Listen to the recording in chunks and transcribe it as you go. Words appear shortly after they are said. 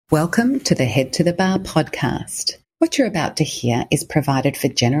Welcome to the Head to the Bar podcast. What you're about to hear is provided for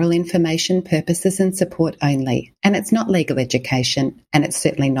general information purposes and support only, and it's not legal education, and it's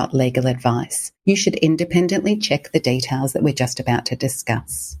certainly not legal advice. You should independently check the details that we're just about to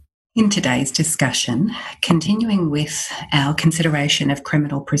discuss. In today's discussion, continuing with our consideration of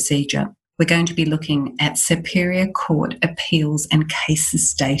criminal procedure, we're going to be looking at Superior Court appeals and cases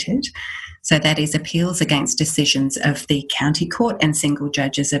stated. So that is appeals against decisions of the County Court and single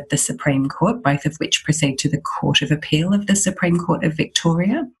judges of the Supreme Court, both of which proceed to the Court of Appeal of the Supreme Court of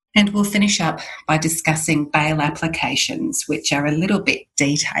Victoria. And we'll finish up by discussing bail applications, which are a little bit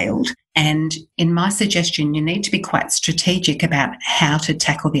detailed. And in my suggestion, you need to be quite strategic about how to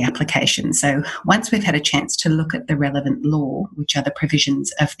tackle the application. So once we've had a chance to look at the relevant law, which are the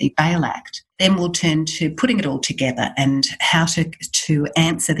provisions of the Bail Act, then we'll turn to putting it all together and how to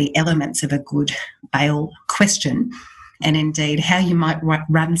answer the elements of a good bail question, and indeed how you might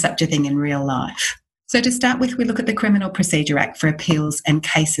run such a thing in real life. So to start with, we look at the Criminal Procedure Act for appeals and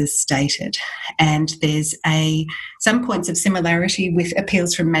cases stated. And there's some points of similarity with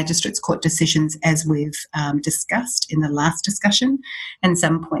appeals from Magistrates Court decisions, as we've discussed in the last discussion, and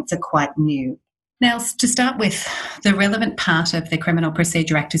some points are quite new. Now, to start with, the relevant part of the Criminal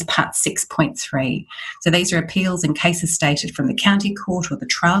Procedure Act is Part 6.3. So these are appeals and cases stated from the County Court or the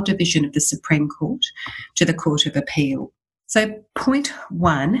Trial Division of the Supreme Court to the Court of Appeal. So point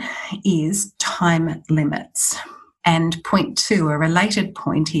 1 is time limits. And point 2, a related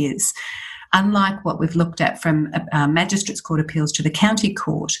point, is unlike what we've looked at from Magistrates Court appeals to the County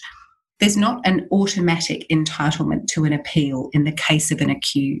Court, there's not an automatic entitlement to an appeal in the case of an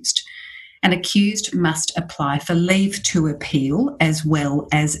accused. An accused must apply for leave to appeal as well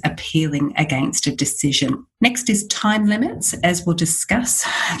as appealing against a decision. Next is time limits, as we'll discuss.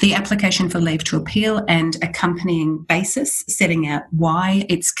 The application for leave to appeal and accompanying basis setting out why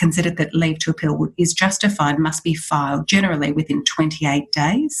it's considered that leave to appeal is justified must be filed generally within 28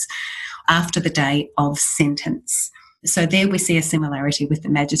 days after the day of sentence. So there we see a similarity with the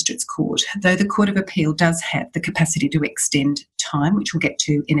Magistrates Court, though the Court of Appeal does have the capacity to extend time, which we'll get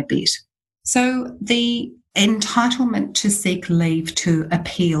to in a bit. So the entitlement to seek leave to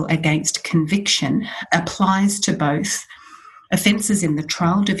appeal against conviction applies to both offences in the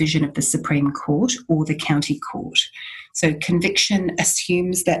Trial Division of the Supreme Court or the County Court. So conviction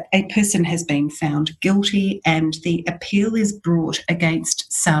assumes that a person has been found guilty and the appeal is brought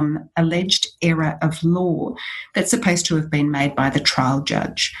against some alleged error of law that's supposed to have been made by the trial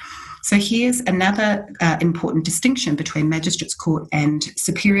judge. So here's another important distinction between Magistrates Court and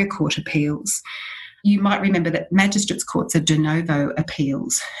Superior Court appeals. You might remember that Magistrates Courts are de novo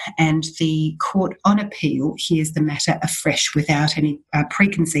appeals, and the Court on Appeal hears the matter afresh without any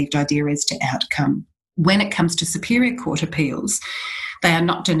preconceived idea as to outcome. When it comes to Superior Court appeals, they are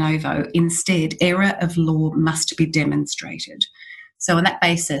not de novo. Instead, error of law must be demonstrated. So on that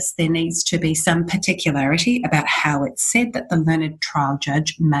basis, there needs to be some particularity about how it's said that the learned trial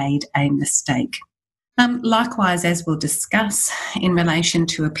judge made a mistake. Likewise, as we'll discuss, in relation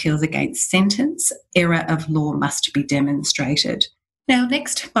to appeals against sentence, error of law must be demonstrated. Now,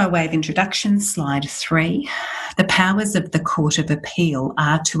 next, by way of introduction, slide 3, the powers of the Court of Appeal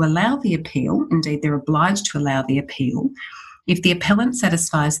are to allow the appeal, indeed they're obliged to allow the appeal, if the appellant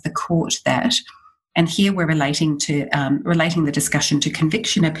satisfies the court that, and here we're relating the discussion to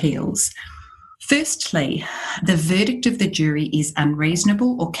conviction appeals. Firstly, the verdict of the jury is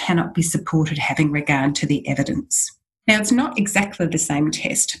unreasonable or cannot be supported having regard to the evidence. Now, it's not exactly the same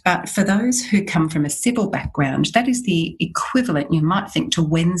test, but for those who come from a civil background, that is the equivalent, you might think, to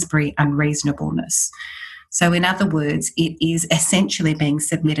Wensbury unreasonableness. So in other words, it is essentially being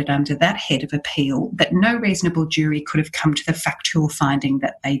submitted under that head of appeal that no reasonable jury could have come to the factual finding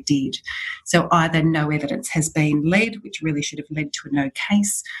that they did. So either no evidence has been led, which really should have led to a no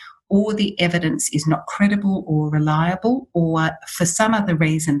case, or the evidence is not credible or reliable, or for some other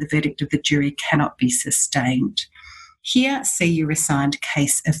reason the verdict of the jury cannot be sustained. Here, see your assigned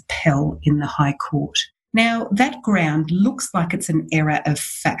case of Pell in the High Court. Now, that ground looks like it's an error of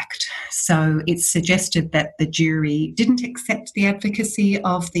fact. So it's suggested that the jury didn't accept the advocacy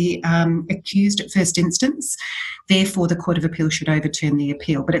of the accused at first instance. Therefore, the Court of Appeal should overturn the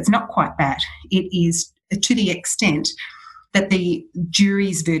appeal. But it's not quite that. It is to the extent that the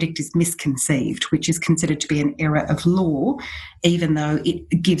jury's verdict is misconceived, which is considered to be an error of law, even though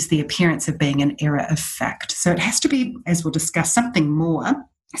it gives the appearance of being an error of fact. So it has to be, as we'll discuss, something more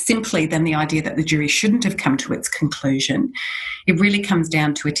simply than the idea that the jury shouldn't have come to its conclusion. It really comes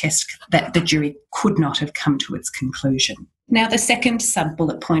down to a test that the jury could not have come to its conclusion. Now, the second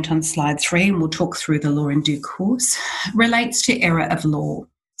sub-bullet point on slide 3, and we'll talk through the law in due course, relates to error of law.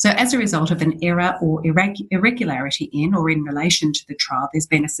 So as a result of an error or irregularity in or in relation to the trial, there's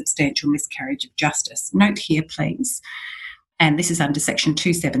been a substantial miscarriage of justice. Note here, please, and this is under Section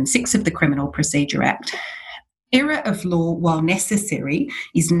 276 of the Criminal Procedure Act, error of law, while necessary,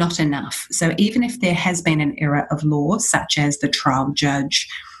 is not enough. So even if there has been an error of law, such as the trial judge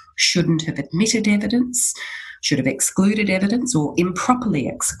shouldn't have admitted evidence, should have excluded evidence, or improperly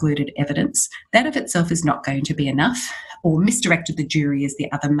excluded evidence, that of itself is not going to be enough, or misdirected the jury is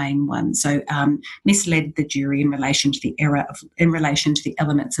the other main one. So misled the jury in relation to the in relation to the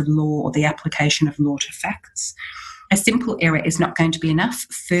elements of law or the application of law to facts. A simple error is not going to be enough.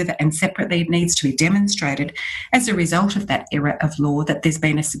 Further and separately, it needs to be demonstrated as a result of that error of law that there's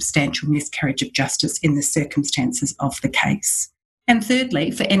been a substantial miscarriage of justice in the circumstances of the case. And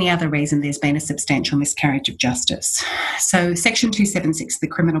thirdly, for any other reason, there's been a substantial miscarriage of justice. So Section 276 of the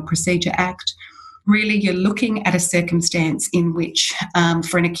Criminal Procedure Act, really you're looking at a circumstance in which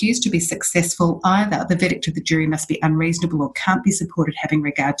for an accused to be successful, either the verdict of the jury must be unreasonable or can't be supported having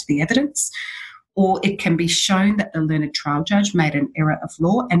regard to the evidence, or it can be shown that the learned trial judge made an error of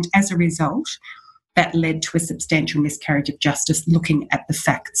law, and as a result, that led to a substantial miscarriage of justice looking at the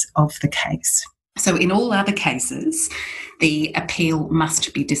facts of the case. So in all other cases, the appeal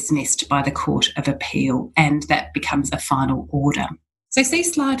must be dismissed by the Court of Appeal, and that becomes a final order. So see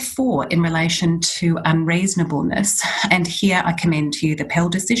slide 4 in relation to unreasonableness, and here I commend to you the Pell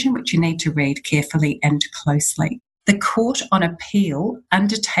decision, which you need to read carefully and closely. The Court on Appeal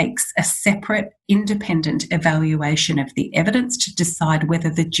undertakes a separate independent evaluation of the evidence to decide whether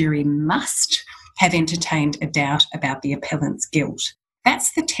the jury must have entertained a doubt about the appellant's guilt.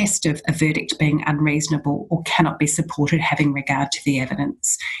 That's the test of a verdict being unreasonable or cannot be supported having regard to the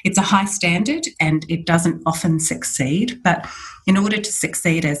evidence. It's a high standard and it doesn't often succeed, but in order to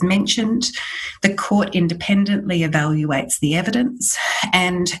succeed, as mentioned, the court independently evaluates the evidence,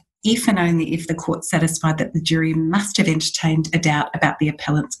 and if and only if the court's satisfied that the jury must have entertained a doubt about the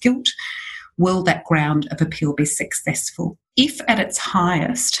appellant's guilt, will that ground of appeal be successful. If at its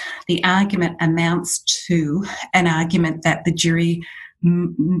highest, the argument amounts to an argument that the jury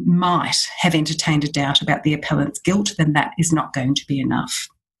might have entertained a doubt about the appellant's guilt, then that is not going to be enough.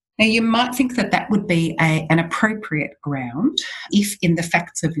 Now, you might think that that would be an appropriate ground if, in the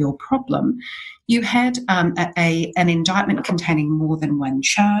facts of your problem, you had an indictment containing more than one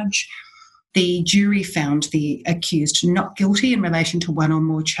charge. The jury found the accused not guilty in relation to one or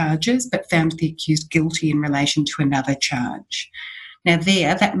more charges, but found the accused guilty in relation to another charge. Now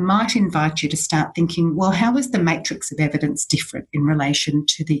that might invite you to start thinking, well, how is the matrix of evidence different in relation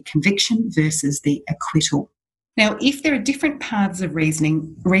to the conviction versus the acquittal? Now, if there are different paths of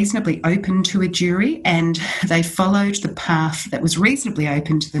reasoning reasonably open to a jury and they followed the path that was reasonably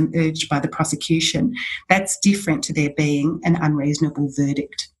open to them urged by the prosecution, that's different to there being an unreasonable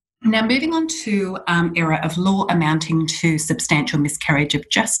verdict. Now, moving on to error of law amounting to substantial miscarriage of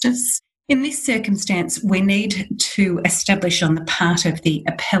justice. In this circumstance, we need to establish on the part of the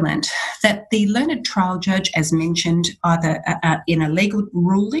appellant that the learned trial judge, as mentioned, either in a legal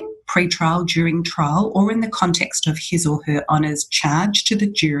ruling, pre-trial, during trial, or in the context of his or her honour's charge to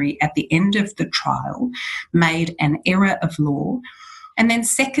the jury at the end of the trial, made an error of law. And then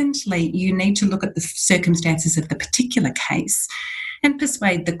secondly, you need to look at the circumstances of the particular case and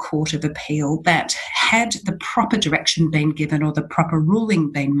persuade the Court of Appeal that had the proper direction been given or the proper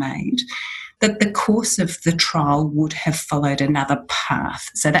ruling been made, that the course of the trial would have followed another path.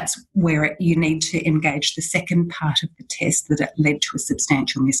 So that's where you need to engage the second part of the test, that it led to a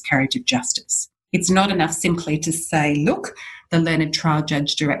substantial miscarriage of justice. It's not enough simply to say, look, the learned trial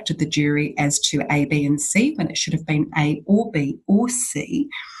judge directed the jury as to A, B and C when it should have been A or B or C.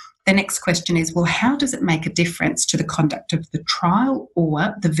 The next question is, well, how does it make a difference to the conduct of the trial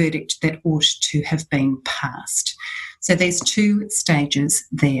or the verdict that ought to have been passed? So there's two stages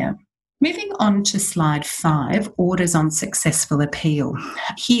there. Moving on to slide 5, orders on successful appeal.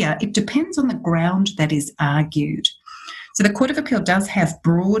 Here, it depends on the ground that is argued. So the Court of Appeal does have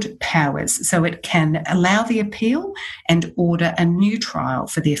broad powers, so it can allow the appeal and order a new trial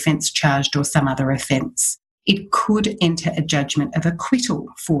for the offence charged or some other offence. It could enter a judgment of acquittal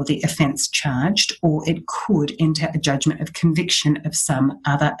for the offence charged, or it could enter a judgment of conviction of some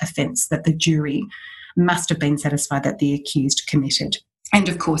other offence that the jury must have been satisfied that the accused committed. And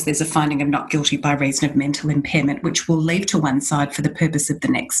of course, there's a finding of not guilty by reason of mental impairment, which we'll leave to one side for the purpose of the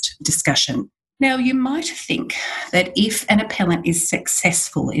next discussion. Now, you might think that if an appellant is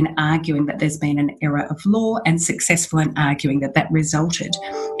successful in arguing that there's been an error of law and successful in arguing that that resulted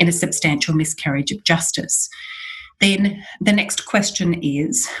in a substantial miscarriage of justice, then the next question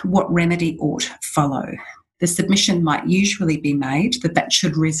is, what remedy ought follow? the submission might usually be made that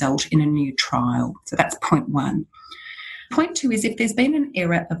should result in a new trial. So that's point one. Point two is if there's been an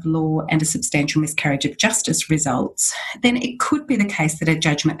error of law and a substantial miscarriage of justice results, then it could be the case that a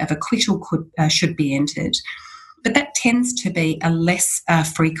judgment of acquittal should be entered. But that tends to be a less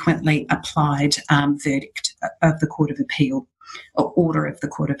frequently applied verdict of the Court of Appeal or order of the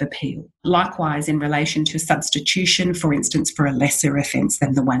Court of Appeal. Likewise, in relation to a substitution, for instance, for a lesser offence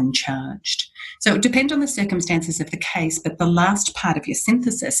than the one charged. So it depends on the circumstances of the case, but the last part of your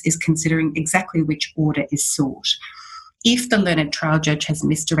synthesis is considering exactly which order is sought. If the learned trial judge has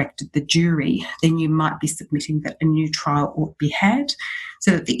misdirected the jury, then you might be submitting that a new trial ought be had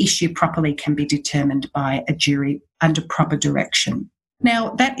so that the issue properly can be determined by a jury under proper direction.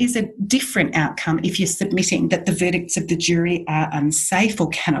 Now, that is a different outcome if you're submitting that the verdicts of the jury are unsafe or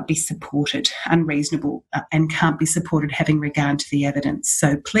cannot be supported, unreasonable, and can't be supported having regard to the evidence.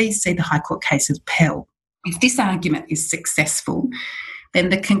 So please see the High Court case of Pell. If this argument is successful, then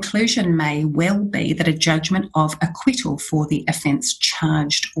the conclusion may well be that a judgment of acquittal for the offence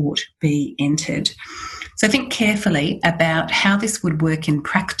charged ought be entered. So think carefully about how this would work in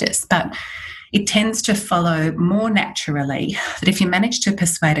practice, but it tends to follow more naturally that if you manage to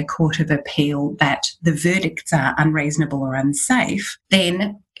persuade a Court of Appeal that the verdicts are unreasonable or unsafe,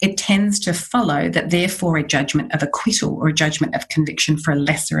 then it tends to follow that therefore a judgment of acquittal or a judgment of conviction for a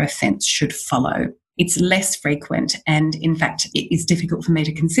lesser offence should follow. It's less frequent, and in fact it is difficult for me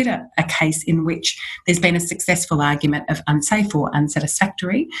to consider a case in which there's been a successful argument of unsafe or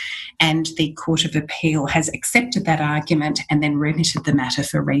unsatisfactory and the Court of Appeal has accepted that argument and then remitted the matter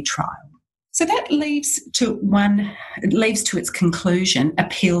for retrial. So that leaves to its conclusion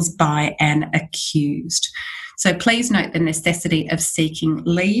appeals by an accused. So please note the necessity of seeking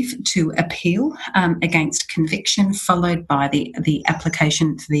leave to appeal against conviction, followed by the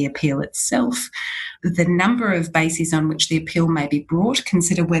application for the appeal itself. The number of bases on which the appeal may be brought,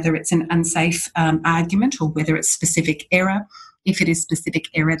 consider whether it's an unsafe argument or whether it's specific error. If it is specific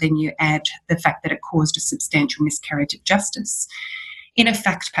error, then you add the fact that it caused a substantial miscarriage of justice. In a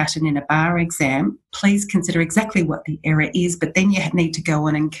fact pattern in a bar exam, please consider exactly what the error is, but then you need to go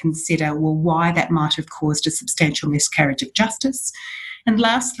on and consider, well, why that might have caused a substantial miscarriage of justice. And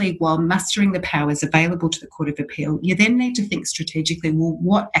lastly, while mustering the powers available to the Court of Appeal, you then need to think strategically, well,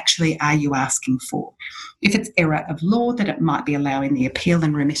 what actually are you asking for? If it's error of law, that it might be allowing the appeal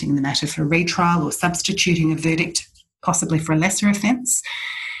and remitting the matter for retrial or substituting a verdict, possibly for a lesser offence.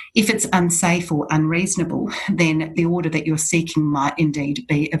 If it's unsafe or unreasonable, then the order that you're seeking might indeed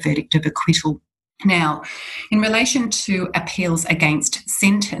be a verdict of acquittal. Now, in relation to appeals against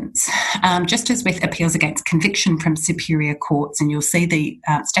sentence, just as with appeals against conviction from superior courts, and you'll see the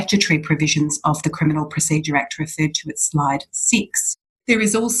statutory provisions of the Criminal Procedure Act referred to at slide 6, there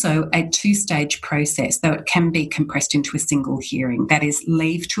is also a two-stage process, though it can be compressed into a single hearing. That is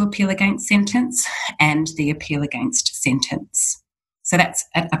leave to appeal against sentence and the appeal against sentence. So that's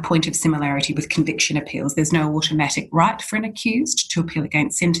a point of similarity with conviction appeals. There's no automatic right for an accused to appeal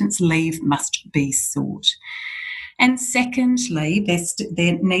against sentence. Leave must be sought. And secondly,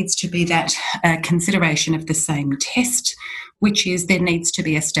 there needs to be that consideration of the same test, which is there needs to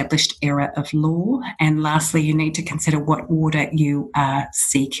be established error of law. And lastly, you need to consider what order you are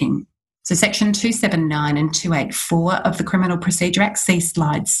seeking. So Section 279 and 284 of the Criminal Procedure Act, see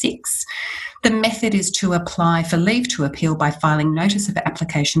slide 6. The method is to apply for leave to appeal by filing notice of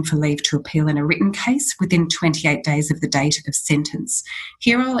application for leave to appeal in a written case within 28 days of the date of sentence.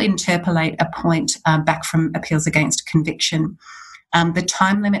 Here I'll interpolate a point back from appeals against conviction. The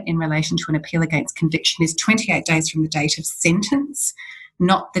time limit in relation to an appeal against conviction is 28 days from the date of sentence,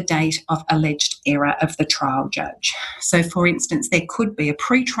 not the date of alleged error of the trial judge. So, for instance, there could be a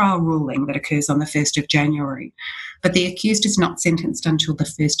pre-trial ruling that occurs on the 1st of January, but the accused is not sentenced until the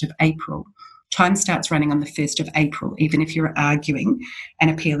 1st of April. Time starts running on the 1st of April, even if you're arguing an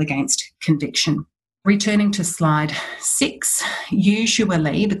appeal against conviction. Returning to slide 6,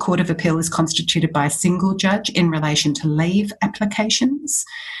 usually the Court of Appeal is constituted by a single judge in relation to leave applications.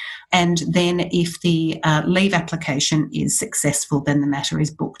 And then if the leave application is successful, then the matter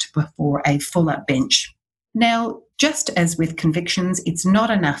is booked before a fuller bench. Now, just as with convictions, it's not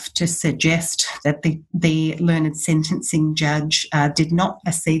enough to suggest that the learned sentencing judge did not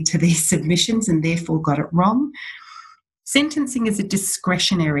accede to these submissions and therefore got it wrong. Sentencing is a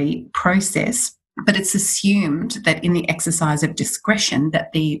discretionary process, but it's assumed that in the exercise of discretion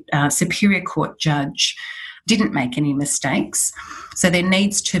that the Superior Court judge didn't make any mistakes. So there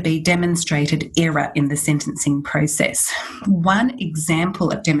needs to be demonstrated error in the sentencing process. One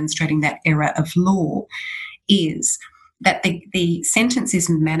example of demonstrating that error of law is that the sentence is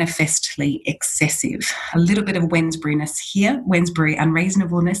manifestly excessive. A little bit of Wensbury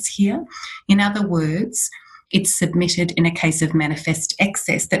unreasonableness here. In other words, it's submitted in a case of manifest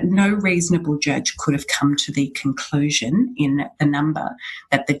excess that no reasonable judge could have come to the conclusion in the number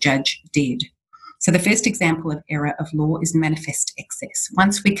that the judge did. So the first example of error of law is manifest excess.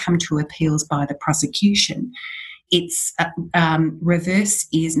 Once we come to appeals by the prosecution, its reverse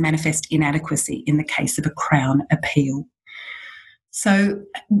is manifest inadequacy in the case of a Crown appeal. So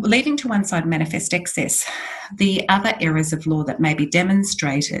leaving to one side manifest excess, the other errors of law that may be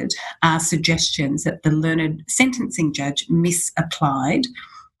demonstrated are suggestions that the learned sentencing judge misapplied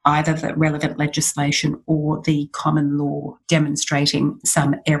either the relevant legislation or the common law, demonstrating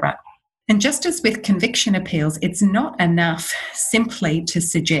some error. And just as with conviction appeals, it's not enough simply to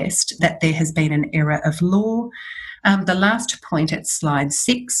suggest that there has been an error of law. The last point at slide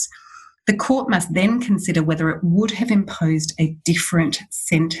 6, the court must then consider whether it would have imposed a different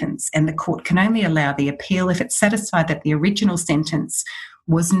sentence, and the court can only allow the appeal if it's satisfied that the original sentence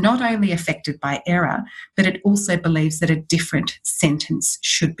was not only affected by error, but it also believes that a different sentence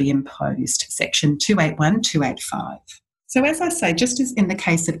should be imposed. Section 281, 285. So as I say, just as in the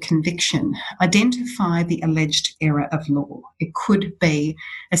case of conviction, identify the alleged error of law. It could be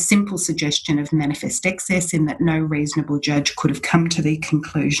a simple suggestion of manifest excess in that no reasonable judge could have come to the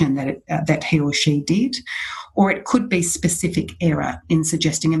conclusion that he or she did, or it could be specific error in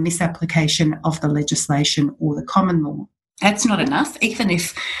suggesting a misapplication of the legislation or the common law. That's not enough. Even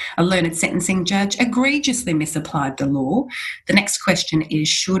if a learned sentencing judge egregiously misapplied the law, the next question is,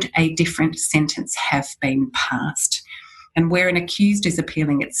 should a different sentence have been passed? And where an accused is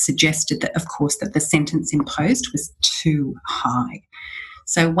appealing, it's suggested that, of course, that the sentence imposed was too high.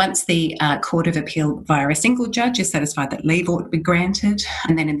 So once the Court of Appeal via a single judge is satisfied that leave ought to be granted,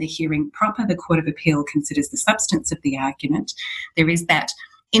 and then in the hearing proper, the Court of Appeal considers the substance of the argument, there is that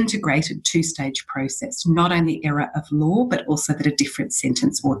integrated two-stage process, not only error of law, but also that a different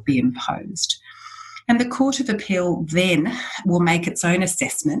sentence ought be imposed. And the Court of Appeal then will make its own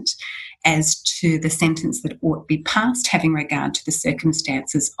assessment as to the sentence that ought be passed, having regard to the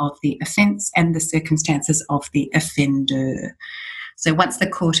circumstances of the offence and the circumstances of the offender. So once the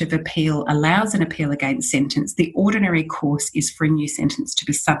Court of Appeal allows an appeal against sentence, the ordinary course is for a new sentence to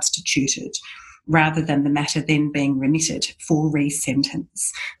be substituted, rather than the matter then being remitted for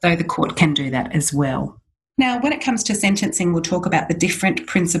re-sentence, though the court can do that as well. Now, when it comes to sentencing, we'll talk about the different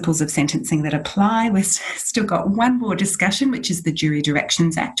principles of sentencing that apply. We've still got one more discussion, which is the Jury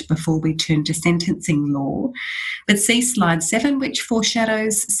Directions Act, before we turn to sentencing law. But see slide 7, which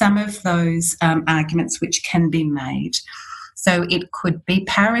foreshadows some of those arguments which can be made. So it could be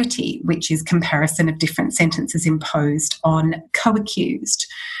parity, which is comparison of different sentences imposed on co-accused.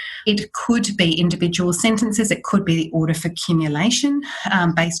 It could be individual sentences. It could be the order for cumulation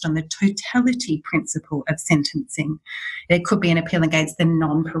based on the totality principle of sentencing. There could be an appeal against the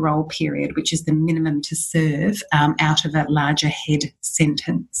non-parole period, which is the minimum to serve out of a larger head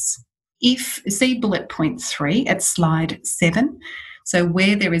sentence. See bullet point 3 at slide 7. So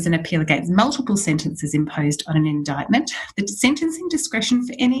where there is an appeal against multiple sentences imposed on an indictment, the sentencing discretion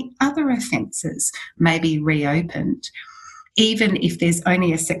for any other offences may be reopened, even if there's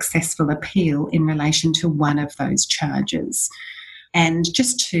only a successful appeal in relation to one of those charges. And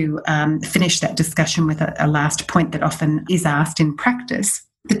just to finish that discussion with a last point that often is asked in practice,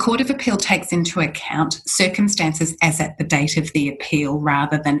 the Court of Appeal takes into account circumstances as at the date of the appeal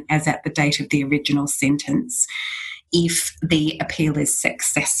rather than as at the date of the original sentence, if the appeal is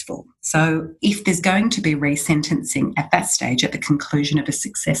successful. So if there's going to be resentencing at that stage, at the conclusion of a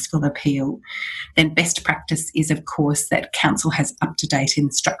successful appeal, then best practice is, of course, that counsel has up-to-date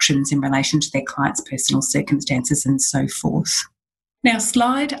instructions in relation to their client's personal circumstances and so forth. Now,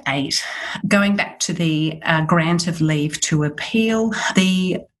 slide 8, going back to the grant of leave to appeal,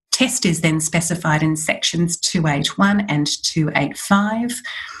 the test is then specified in sections 281 and 285.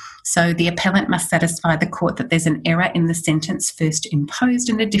 So the appellant must satisfy the court that there's an error in the sentence first imposed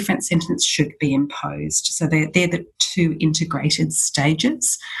and a different sentence should be imposed. So they're the two integrated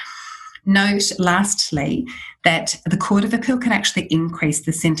stages. Note, lastly, that the Court of Appeal can actually increase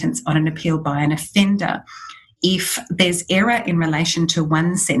the sentence on an appeal by an offender if there's error in relation to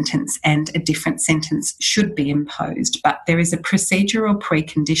one sentence and a different sentence should be imposed, but there is a procedural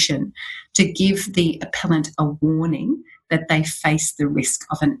precondition to give the appellant a warning that they face the risk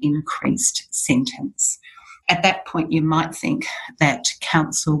of an increased sentence. At that point, you might think that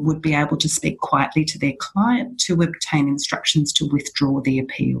counsel would be able to speak quietly to their client to obtain instructions to withdraw the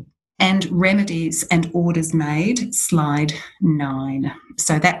appeal. And remedies and orders made, slide 9.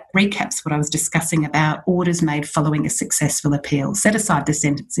 So that recaps what I was discussing about orders made following a successful appeal. Set aside the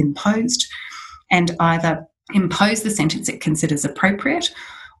sentence imposed and either impose the sentence it considers appropriate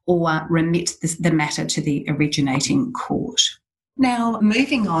or remit the matter to the originating court. Now,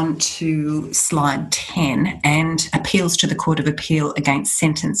 moving on to slide 10 and appeals to the Court of Appeal against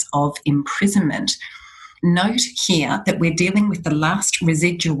sentence of imprisonment. Note here that we're dealing with the last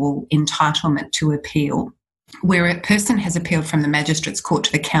residual entitlement to appeal, where a person has appealed from the Magistrates' Court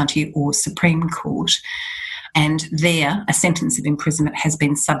to the County or Supreme Court, and there a sentence of imprisonment has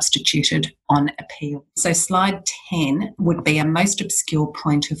been substituted on appeal. So slide 10 would be a most obscure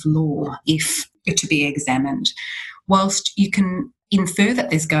point of law if to be examined. Whilst you can infer that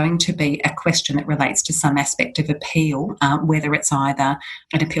there's going to be a question that relates to some aspect of appeal, whether it's either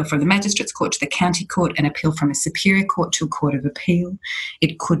an appeal from the Magistrates' Court to the County Court, an appeal from a Superior Court to a Court of Appeal.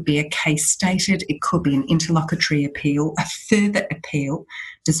 It could be a case stated, it could be an interlocutory appeal. A further appeal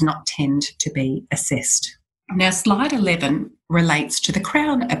does not tend to be assessed. Now, slide 11 relates to the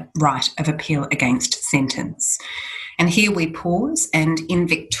Crown right of appeal against sentence. And here we pause, and in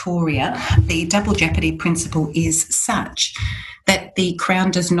Victoria, the double jeopardy principle is such that the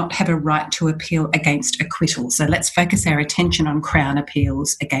Crown does not have a right to appeal against acquittal. So let's focus our attention on Crown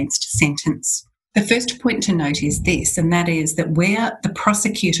appeals against sentence. The first point to note is this, and that is that where the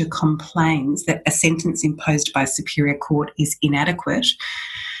prosecutor complains that a sentence imposed by a Superior Court is inadequate,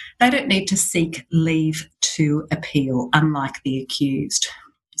 they don't need to seek leave to appeal, unlike the accused.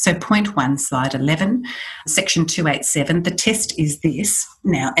 So point 1, slide 11, section 287, the test is this.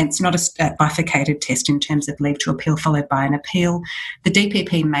 Now, it's not a bifurcated test in terms of leave to appeal followed by an appeal. The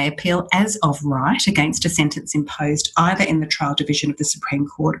DPP may appeal as of right against a sentence imposed either in the trial division of the Supreme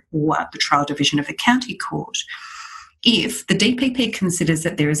Court or the trial division of the County Court if the DPP considers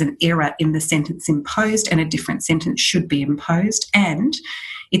that there is an error in the sentence imposed and a different sentence should be imposed, and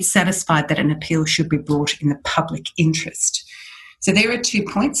it's satisfied that an appeal should be brought in the public interest. So there are 2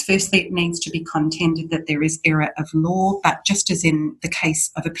 points. Firstly, it needs to be contended that there is error of law, but just as in the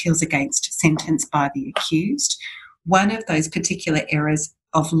case of appeals against sentence by the accused, one of those particular errors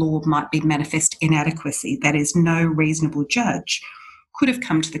of law might be manifest inadequacy. That is, no reasonable judge could have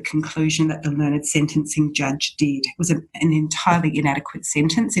come to the conclusion that the learned sentencing judge did. It was an entirely inadequate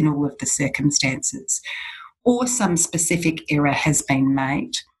sentence in all of the circumstances, or some specific error has been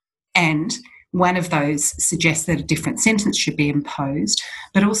made, and one of those suggests that a different sentence should be imposed,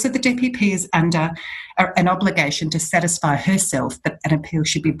 but also the DPP is under an obligation to satisfy herself that an appeal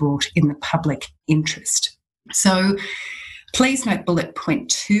should be brought in the public interest. So please note bullet point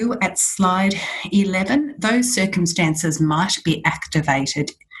 2 at slide 11. Those circumstances might be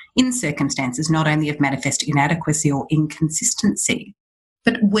activated in circumstances not only of manifest inadequacy or inconsistency,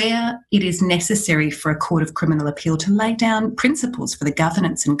 but where it is necessary for a court of criminal appeal to lay down principles for the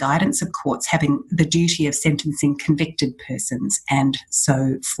governance and guidance of courts having the duty of sentencing convicted persons and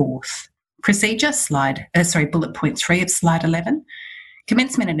so forth. Procedure, bullet point 3 of slide 11.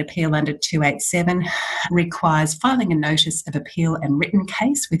 Commencement and appeal under 287 requires filing a notice of appeal and written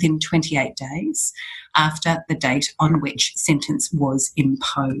case within 28 days after the date on which sentence was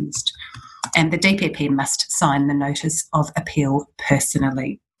imposed. And the DPP must sign the notice of appeal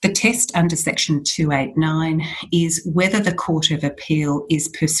personally. The test under section 289 is whether the Court of Appeal is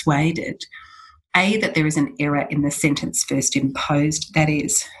persuaded, A, that there is an error in the sentence first imposed, that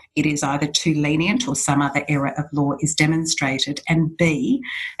is, it is either too lenient or some other error of law is demonstrated, and B,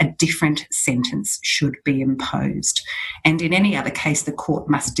 a different sentence should be imposed. And in any other case, the court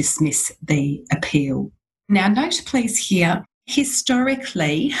must dismiss the appeal. Now, note please here,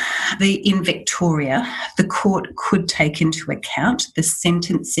 historically, in Victoria, the court could take into account the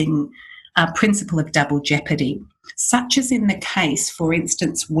sentencing principle of double jeopardy, such as in the case, for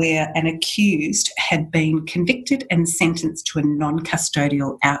instance, where an accused had been convicted and sentenced to a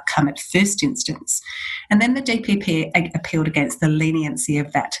non-custodial outcome at first instance, and then the DPP appealed against the leniency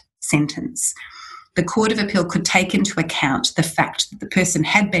of that sentence. The Court of Appeal could take into account the fact that the person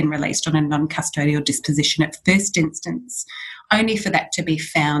had been released on a non-custodial disposition at first instance, only for that to be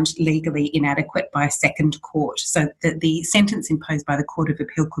found legally inadequate by a second court, so that the sentence imposed by the Court of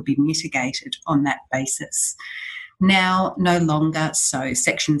Appeal could be mitigated on that basis. Now, no longer so.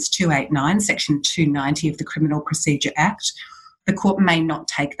 Sections 289, Section 290 of the Criminal Procedure Act, the court may not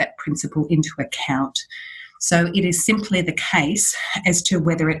take that principle into account. So it is simply the case as to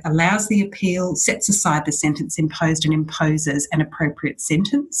whether it allows the appeal, sets aside the sentence imposed and imposes an appropriate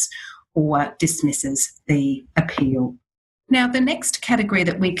sentence, or dismisses the appeal. Now, the next category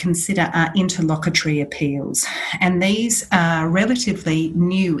that we consider are interlocutory appeals, and these are relatively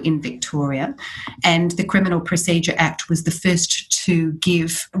new in Victoria, and the Criminal Procedure Act was the first to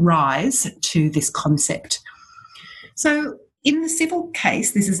give rise to this concept. So, in the civil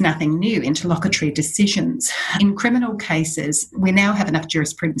case, this is nothing new, interlocutory decisions. In criminal cases, we now have enough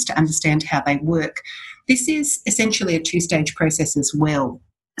jurisprudence to understand how they work. This is essentially a two-stage process as well.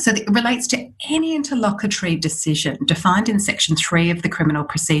 So it relates to any interlocutory decision defined in Section 3 of the Criminal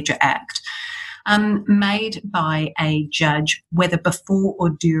Procedure Act, made by a judge, whether before or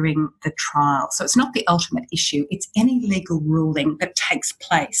during the trial. So it's not the ultimate issue, it's any legal ruling that takes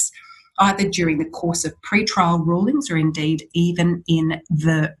place, either during the course of pre-trial rulings or indeed even in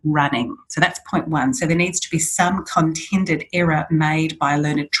the running. So that's point one. So there needs to be some contended error made by a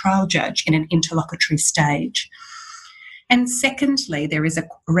learned trial judge in an interlocutory stage. And secondly, there is a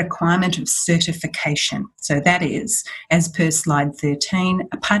requirement of certification. So that is, as per slide 13,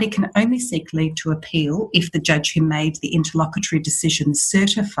 a party can only seek leave to appeal if the judge who made the interlocutory decision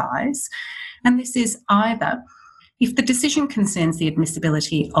certifies. And this is either if the decision concerns the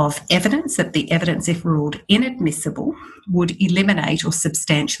admissibility of evidence, that the evidence, if ruled inadmissible, would eliminate or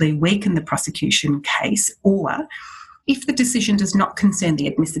substantially weaken the prosecution case, or if the decision does not concern the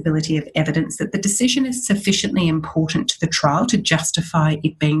admissibility of evidence, that the decision is sufficiently important to the trial to justify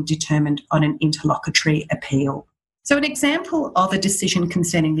it being determined on an interlocutory appeal. So an example of a decision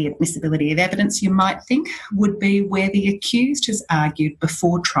concerning the admissibility of evidence, you might think, would be where the accused has argued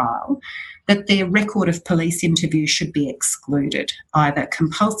before trial that their record of police interviews should be excluded, either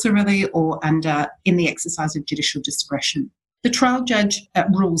compulsorily or in the exercise of judicial discretion. The trial judge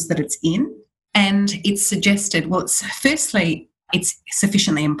rules that it's in, and it's suggested, well, firstly, it's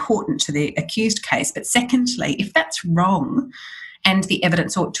sufficiently important to the accused case, but secondly, if that's wrong and the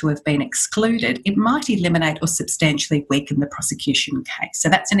evidence ought to have been excluded, it might eliminate or substantially weaken the prosecution case. So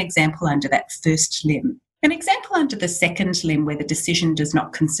that's an example under that first limb. An example under the second limb where the decision does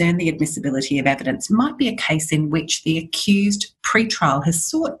not concern the admissibility of evidence might be a case in which the accused pre-trial has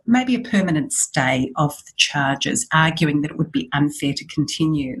sought maybe a permanent stay of the charges, arguing that it would be unfair to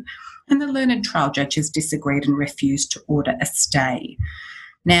continue. And the learned trial judge has disagreed and refused to order a stay.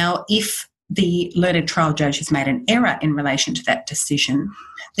 Now, if the learned trial judge has made an error in relation to that decision,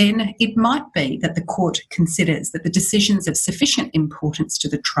 then it might be that the court considers that the decision's of sufficient importance to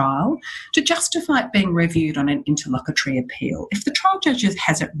the trial to justify it being reviewed on an interlocutory appeal. If the trial judge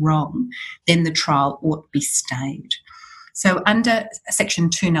has it wrong, then the trial ought to be stayed. So under Section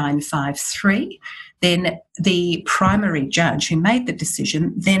 2953, then the primary judge who made the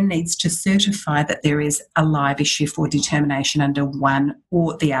decision then needs to certify that there is a live issue for determination under one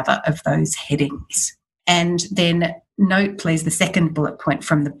or the other of those headings. And then note, please, the second bullet point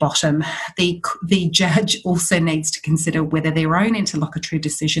from the bottom, the judge also needs to consider whether their own interlocutory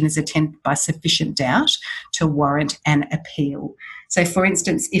decision is attended by sufficient doubt to warrant an appeal. So, for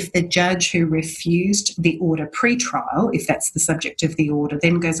instance, if the judge who refused the order pre-trial, if that's the subject of the order,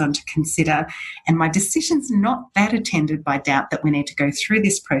 then goes on to consider, and my decision's not that attended by doubt that we need to go through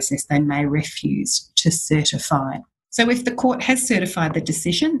this process, they may refuse to certify. So if the court has certified the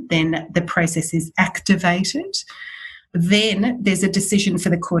decision, then the process is activated. Then there's a decision for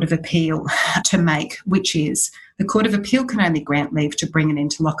the Court of Appeal to make, which is the Court of Appeal can only grant leave to bring an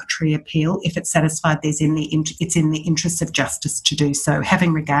interlocutory appeal if it's satisfied it's in the interests of justice to do so,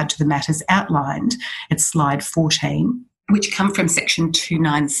 having regard to the matters outlined at slide 14, which come from Section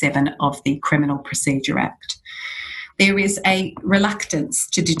 297 of the Criminal Procedure Act. There is a reluctance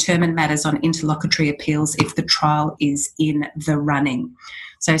to determine matters on interlocutory appeals if the trial is in the running.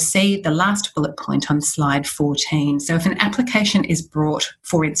 So see the last bullet point on slide 14. So if an application is brought,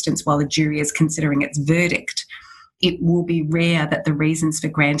 for instance, while a jury is considering its verdict, it will be rare that the reasons for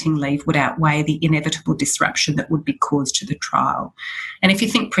granting leave would outweigh the inevitable disruption that would be caused to the trial. And if you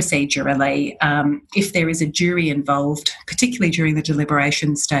think procedurally, if there is a jury involved, particularly during the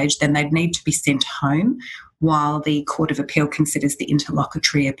deliberation stage, then they'd need to be sent home while the Court of Appeal considers the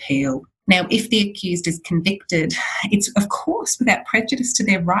interlocutory appeal. Now, if the accused is convicted, it's, of course, without prejudice to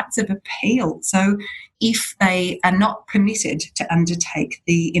their rights of appeal. So if they are not permitted to undertake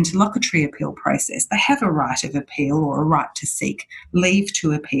the interlocutory appeal process, they have a right of appeal or a right to seek leave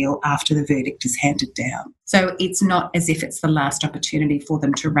to appeal after the verdict is handed down. So it's not as if it's the last opportunity for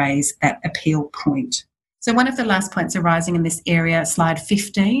them to raise that appeal point. So one of the last points arising in this area, slide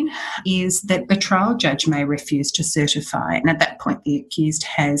 15, is that the trial judge may refuse to certify. And at that point, the accused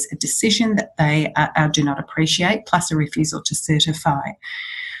has a decision that they do not appreciate, plus a refusal to certify.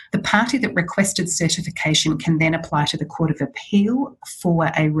 The party that requested certification can then apply to the Court of Appeal for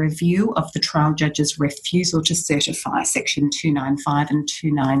a review of the trial judge's refusal to certify, section 295 and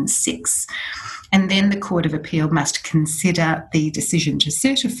 296. And then the Court of Appeal must consider the decision to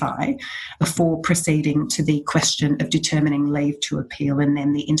certify before proceeding to the question of determining leave to appeal and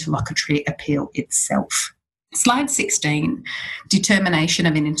then the interlocutory appeal itself. Slide 16, determination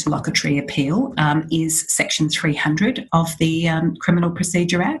of an interlocutory appeal, is section 300 of the Criminal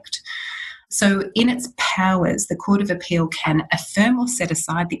Procedure Act. So in its powers, the Court of Appeal can affirm or set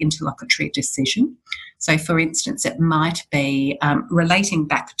aside the interlocutory decision. So, for instance, it might be relating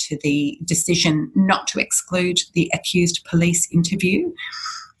back to the decision not to exclude the accused police interview.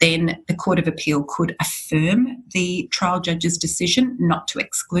 Then the Court of Appeal could affirm the trial judge's decision not to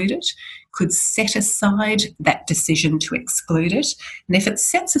exclude it, could set aside that decision to exclude it. And if it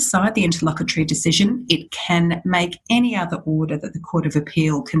sets aside the interlocutory decision, it can make any other order that the Court of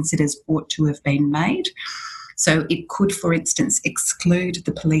Appeal considers ought to have been made. So it could, for instance, exclude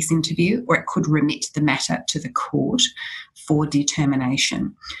the police interview, or it could remit the matter to the court for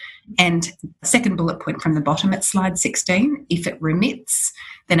determination. And second bullet point from the bottom at slide 16, if it remits,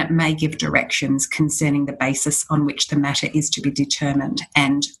 then it may give directions concerning the basis on which the matter is to be determined,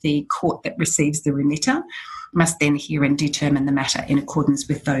 and the court that receives the remitter must then hear and determine the matter in accordance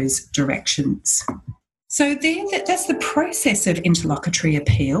with those directions. So that's the process of interlocutory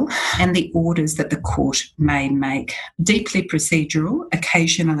appeal and the orders that the court may make. Deeply procedural,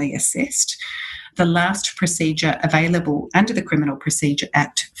 occasionally assessed. The last procedure available under the Criminal Procedure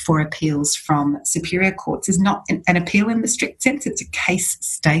Act for appeals from superior courts is not an appeal in the strict sense, it's a case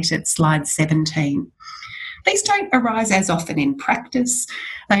stated, slide 17. These don't arise as often in practice.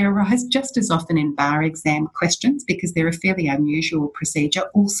 They arise just as often in bar exam questions because they're a fairly unusual procedure,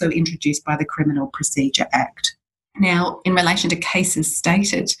 also introduced by the Criminal Procedure Act. Now, in relation to cases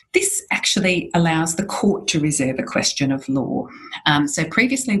stated, this actually allows the court to reserve a question of law. So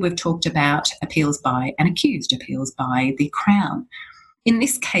previously we've talked about appeals by an accused, appeals by the Crown. In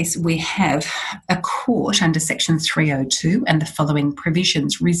this case, we have a court under section 302 and the following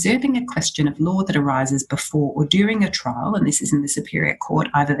provisions reserving a question of law that arises before or during a trial, and this is in the Superior Court,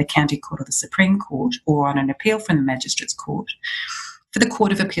 either the County Court or the Supreme Court, or on an appeal from the Magistrates Court, for the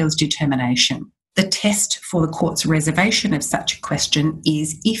Court of Appeal's determination. The test for the court's reservation of such a question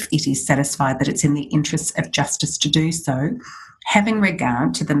is if it is satisfied that it's in the interests of justice to do so, having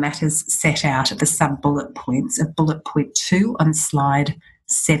regard to the matters set out at the sub-bullet points of bullet point 2 on slide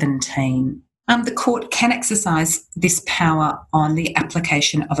 17. The court can exercise this power on the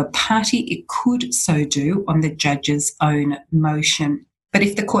application of a party. It could so do on the judge's own motion. But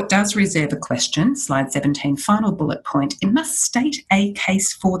if the court does reserve a question, slide 17, final bullet point, it must state a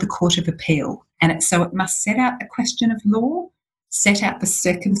case for the Court of Appeal. And so it must set out a question of law, set out the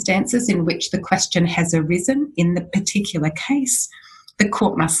circumstances in which the question has arisen in the particular case. The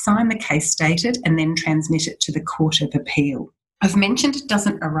court must sign the case stated and then transmit it to the Court of Appeal. I've mentioned it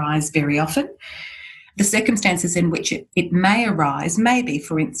doesn't arise very often. The circumstances in which it may arise may be,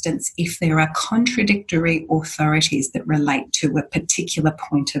 for instance, if there are contradictory authorities that relate to a particular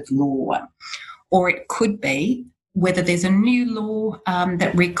point of law, or it could be whether there's a new law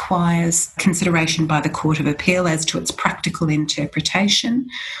that requires consideration by the Court of Appeal as to its practical interpretation,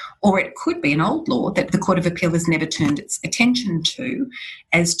 or it could be an old law that the Court of Appeal has never turned its attention to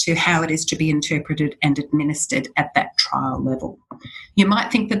as to how it is to be interpreted and administered at that trial level. You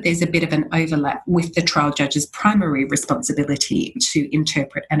might think that there's a bit of an overlap with the trial judge's primary responsibility to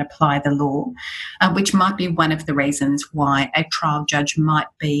interpret and apply the law, which might be one of the reasons why a trial judge might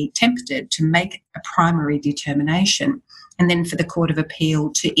be tempted to make a primary determination and then for the Court of Appeal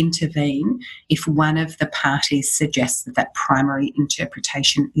to intervene if one of the parties suggests that that primary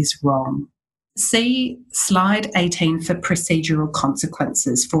interpretation is wrong. See slide 18 for procedural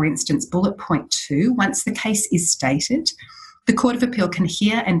consequences. For instance, bullet point 2, once the case is stated, the Court of Appeal can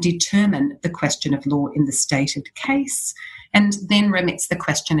hear and determine the question of law in the stated case and then remits the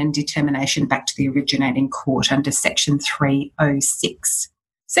question and determination back to the originating court under section 306.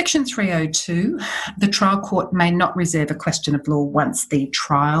 Section 302, the trial court may not reserve a question of law once the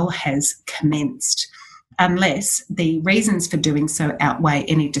trial has commenced, unless the reasons for doing so outweigh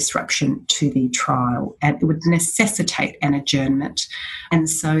any disruption to the trial, and it would necessitate an adjournment. And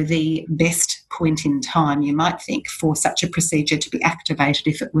so the best point in time, you might think, for such a procedure to be activated,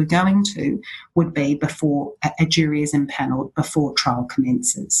 if it were going to, would be before a jury is impanelled, before trial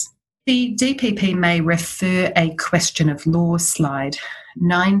commences. The DPP may refer a question of law, slide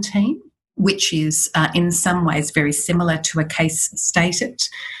 19, which is in some ways very similar to a case stated.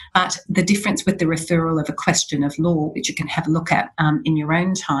 But the difference with the referral of a question of law, which you can have a look at in your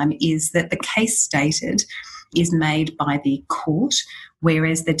own time, is that the case stated is made by the court,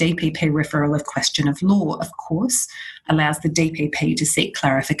 whereas the DPP referral of question of law, of course, allows the DPP to seek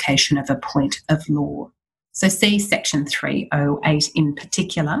clarification of a point of law. So see Section 308 in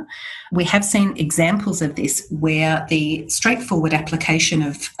particular. We have seen examples of this where the straightforward application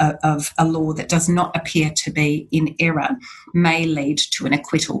of a law that does not appear to be in error may lead to an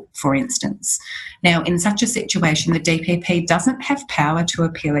acquittal, for instance. Now, in such a situation, the DPP doesn't have power to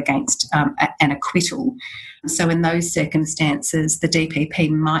appeal against an acquittal. So in those circumstances, the DPP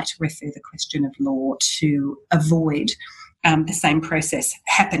might refer the question of law to avoid the same process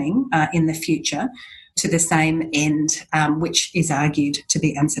happening in the future, to the same end, which is argued to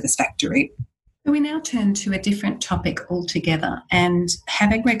be unsatisfactory. So we now turn to a different topic altogether, and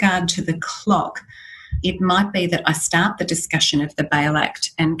having regard to the clock, it might be that I start the discussion of the Bail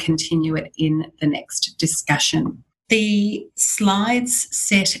Act and continue it in the next discussion. The slides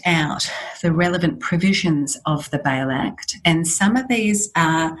set out the relevant provisions of the Bail Act, and some of these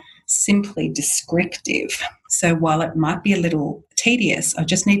are simply descriptive. So while it might be a little tedious, I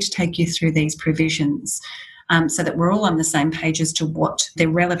just need to take you through these provisions so that we're all on the same page as to what the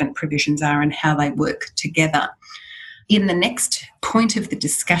relevant provisions are and how they work together. In the next point of the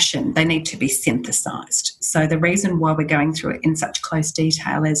discussion, they need to be synthesised. So the reason why we're going through it in such close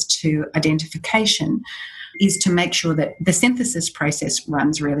detail as to identification is to make sure that the synthesis process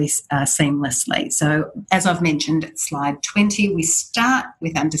runs really seamlessly. So as I've mentioned at slide 20, we start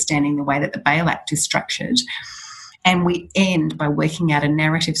with understanding the way that the Bail Act is structured, and we end by working out a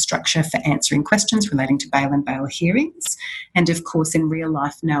narrative structure for answering questions relating to bail and bail hearings, and of course in real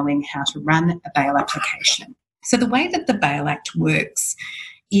life knowing how to run a bail application. So the way that the Bail Act works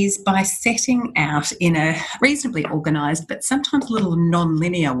is by setting out in a reasonably organised but sometimes a little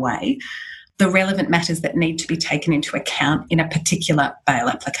non-linear way the relevant matters that need to be taken into account in a particular bail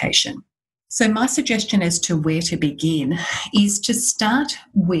application. So my suggestion as to where to begin is to start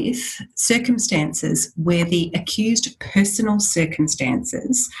with circumstances where the accused personal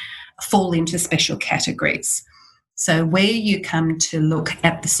circumstances fall into special categories. So where you come to look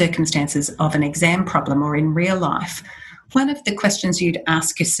at the circumstances of an exam problem or in real life, one of the questions you'd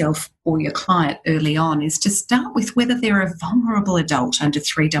ask yourself or your client early on is to start with whether they're a vulnerable adult under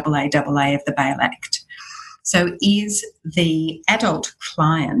 3AA of the Bail Act. So is the adult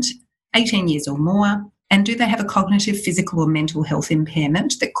client 18 years or more, and do they have a cognitive, physical or mental health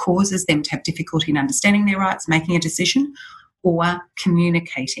impairment that causes them to have difficulty in understanding their rights, making a decision, or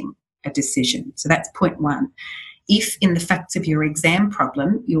communicating a decision? So that's point one. If in the facts of your exam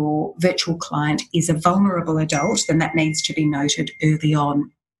problem, your virtual client is a vulnerable adult, then that needs to be noted early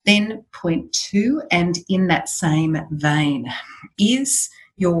on. Then point two, and in that same vein, is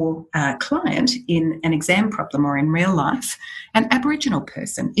your client in an exam problem or in real life an Aboriginal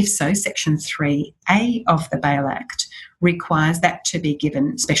person? If so, Section 3A of the Bail Act requires that to be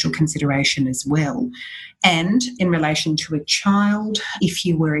given special consideration as well. And in relation to a child, if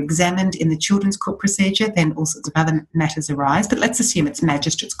you were examined in the Children's Court procedure, then all sorts of other matters arise. But let's assume it's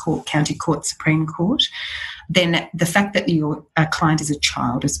Magistrates Court, County Court, Supreme Court. Then the fact that your client is a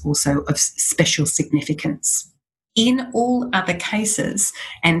child is also of special significance. In all other cases,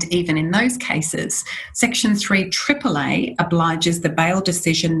 and even in those cases, Section 3AAA obliges the bail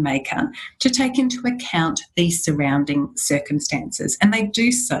decision maker to take into account the surrounding circumstances, and they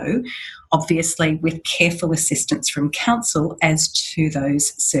do so, obviously, with careful assistance from counsel as to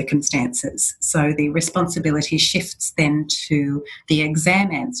those circumstances. So the responsibility shifts then to the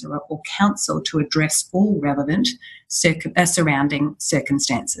exam answerer or counsel to address all relevant surrounding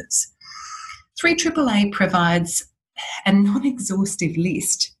circumstances. 3AAA provides a non-exhaustive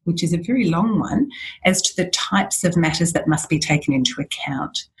list, which is a very long one, as to the types of matters that must be taken into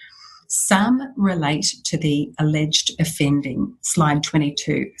account. Some relate to the alleged offending, slide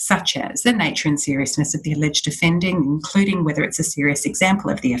 22, such as the nature and seriousness of the alleged offending, including whether it's a serious example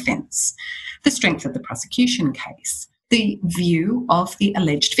of the offence, the strength of the prosecution case, the view of the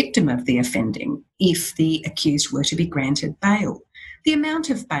alleged victim of the offending, if the accused were to be granted bail, the amount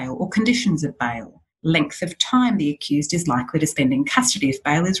of bail or conditions of bail, length of time the accused is likely to spend in custody if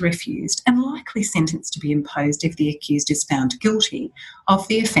bail is refused, and likely sentence to be imposed if the accused is found guilty of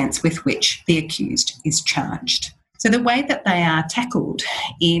the offence with which the accused is charged. So the way that they are tackled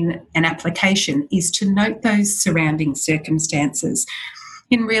in an application is to note those surrounding circumstances.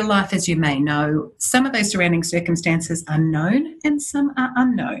 In real life, as you may know, some of those surrounding circumstances are known and some are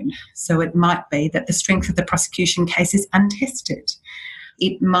unknown. So it might be that the strength of the prosecution case is untested.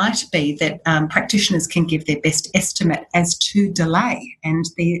 it might be that practitioners can give their best estimate as to delay and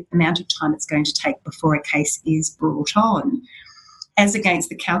the amount of time it's going to take before a case is brought on, as against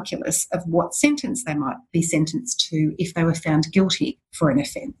the calculus of what sentence they might be sentenced to if they were found guilty for an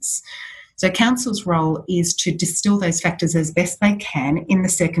offence. So counsel's role is to distill those factors as best they can in the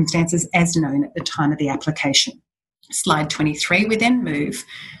circumstances as known at the time of the application. Slide 23, we then move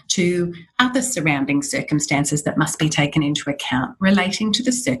to other surrounding circumstances that must be taken into account relating to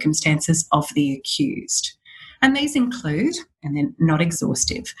the circumstances of the accused. And these include, and they're not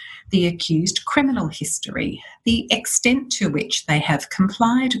exhaustive, the accused criminal history, the extent to which they have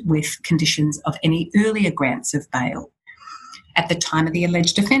complied with conditions of any earlier grants of bail, at the time of the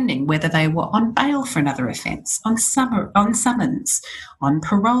alleged offending, whether they were on bail for another offence, on summons, on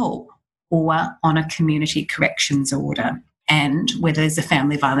parole, or on a community corrections order, and whether there's a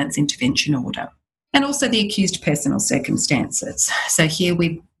family violence intervention order. And also the accused personal circumstances. So here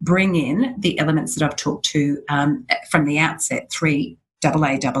we bring in the elements that I've talked to from the outset,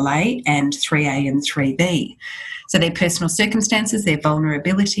 3AA and 3A and 3B. So their personal circumstances, their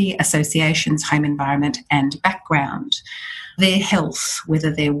vulnerability, associations, home environment and background. Their health,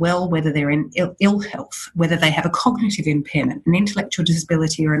 whether they're well, whether they're in ill health, whether they have a cognitive impairment, an intellectual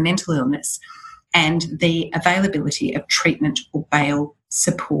disability or a mental illness, and the availability of treatment or bail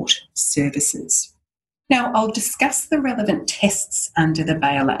support services. Now, I'll discuss the relevant tests under the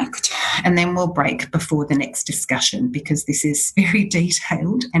Bail Act and then we'll break before the next discussion because this is very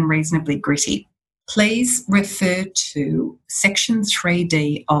detailed and reasonably gritty. Please refer to Section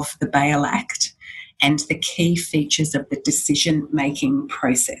 3D of the Bail Act and the key features of the decision-making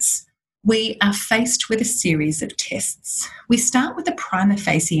process. We are faced with a series of tests. We start with a prima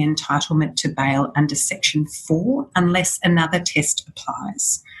facie entitlement to bail under Section 4 unless another test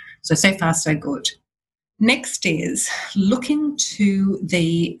applies. So far, so good. Next is looking to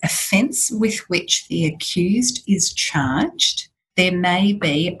the offence with which the accused is charged. There may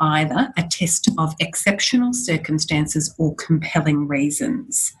be either a test of exceptional circumstances or compelling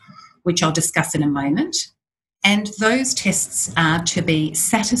reasons, which I'll discuss in a moment. And those tests are to be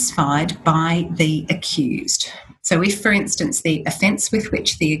satisfied by the accused. So if, for instance, the offence with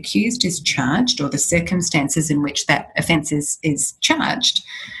which the accused is charged or the circumstances in which that offence is charged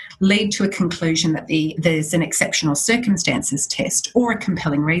lead to a conclusion that there's an exceptional circumstances test or a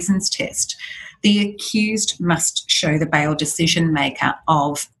compelling reasons test, the accused must show the bail decision maker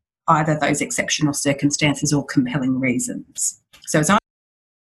of either those exceptional circumstances or compelling reasons.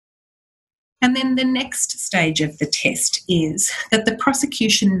 And then the next stage of the test is that the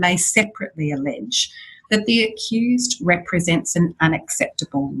prosecution may separately allege that the accused represents an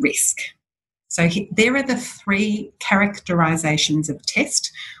unacceptable risk. So there are the three characterisations of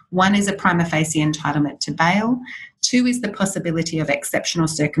test. One is a prima facie entitlement to bail. Two is the possibility of exceptional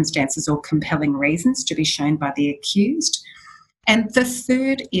circumstances or compelling reasons to be shown by the accused. And the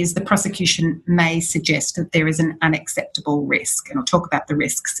third is the prosecution may suggest that there is an unacceptable risk. And I'll talk about the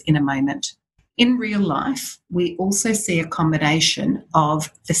risks in a moment. In real life, we also see a combination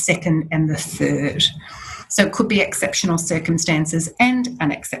of the second and the third. So it could be exceptional circumstances and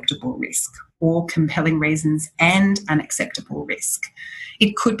unacceptable risk, or compelling reasons and unacceptable risk.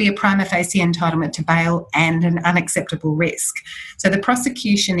 It could be a prima facie entitlement to bail and an unacceptable risk. So the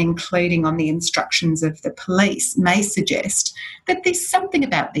prosecution, including on the instructions of the police, may suggest that there's something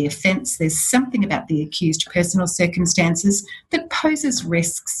about the offence, there's something about the accused personal circumstances that poses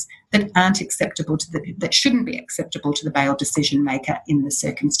risks that aren't acceptable that shouldn't be acceptable to the bail decision maker in the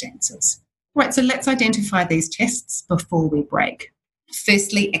circumstances. Right, so let's identify these tests before we break.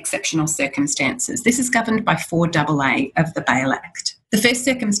 Firstly, exceptional circumstances. This is governed by 4AA of the Bail Act. The first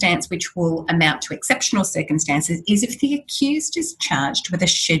circumstance which will amount to exceptional circumstances is if the accused is charged with a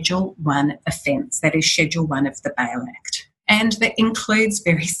Schedule 1 offence, that is Schedule 1 of the Bail Act. And that includes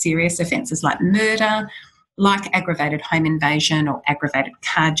very serious offences like murder, like aggravated home invasion or aggravated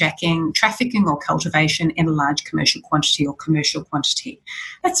carjacking, trafficking or cultivation in a large commercial quantity or commercial quantity.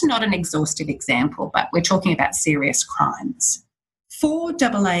 That's not an exhaustive example, but we're talking about serious crimes.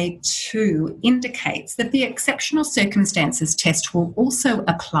 4AA2 indicates that the exceptional circumstances test will also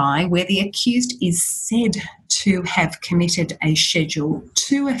apply where the accused is said to have committed a Schedule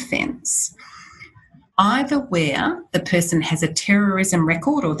 2 offence, either where the person has a terrorism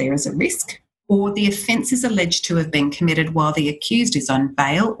record or there is a risk, or the offence is alleged to have been committed while the accused is on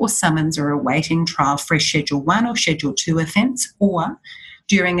bail or summons or awaiting trial for a Schedule 1 or Schedule 2 offence, or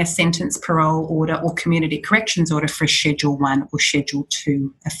during a sentence, parole order or community corrections order for a Schedule 1 or Schedule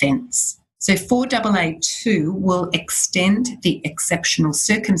 2 offence. So 4AA2 will extend the exceptional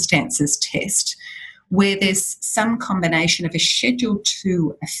circumstances test where there's some combination of a Schedule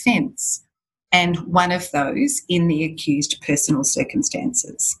 2 offence and one of those in the accused personal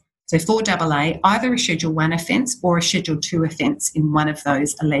circumstances. So 4AA, either a Schedule 1 offence or a Schedule 2 offence in one of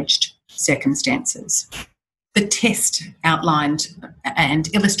those alleged circumstances. The test outlined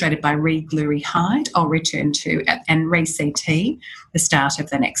and illustrated by Reid Glury Hyde, I'll return to, and re-CT, the start of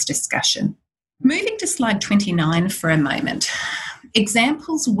the next discussion. Moving to slide 29 for a moment.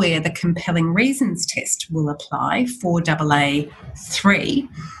 Examples where the compelling reasons test will apply, 4AA3,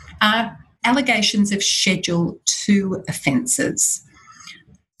 are allegations of Schedule 2 offences.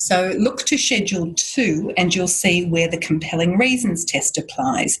 So look to Schedule 2 and you'll see where the compelling reasons test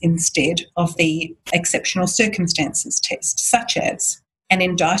applies instead of the exceptional circumstances test, such as an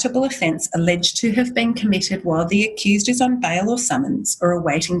indictable offence alleged to have been committed while the accused is on bail or summons or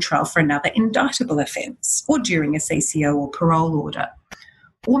awaiting trial for another indictable offence, or during a CCO or parole order,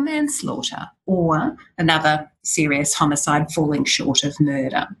 or manslaughter, or another serious homicide falling short of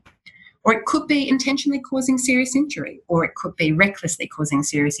murder. Or it could be intentionally causing serious injury, or it could be recklessly causing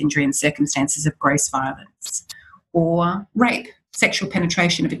serious injury in circumstances of gross violence, or rape, sexual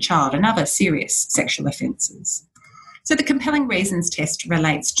penetration of a child, and other serious sexual offences. So the compelling reasons test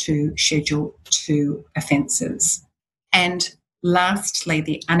relates to Schedule 2 offences. And lastly,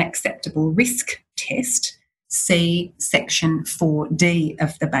 the unacceptable risk test, see Section 4D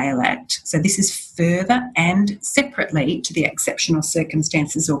of the Bail Act. So this is further and separately to the exceptional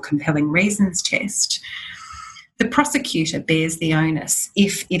circumstances or compelling reasons test. The prosecutor bears the onus,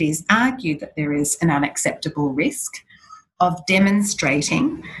 if it is argued that there is an unacceptable risk, of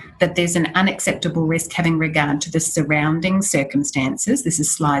demonstrating that there's an unacceptable risk having regard to the surrounding circumstances. This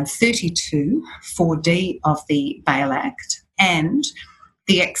is slide 32, 4D of the Bail Act, and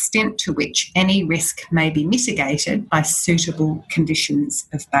the extent to which any risk may be mitigated by suitable conditions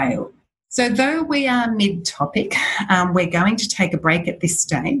of bail. So though we are mid-topic, we're going to take a break at this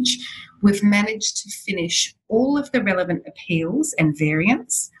stage. We've managed to finish all of the relevant appeals and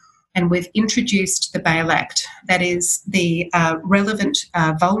variants, and we've introduced the Bail Act, that is the relevant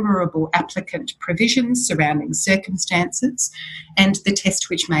vulnerable applicant provisions surrounding circumstances and the test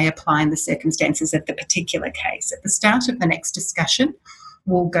which may apply in the circumstances of the particular case. At the start of the next discussion,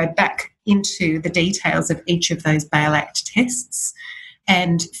 we'll go back into the details of each of those Bail Act tests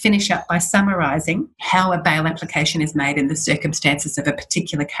and finish up by summarising how a bail application is made in the circumstances of a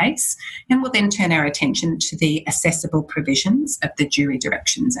particular case, and we'll then turn our attention to the accessible provisions of the Jury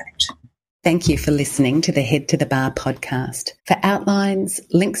Directions Act. Thank you for listening to the Head to the Bar podcast. For outlines,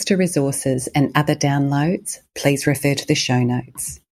 links to resources and other downloads, please refer to the show notes.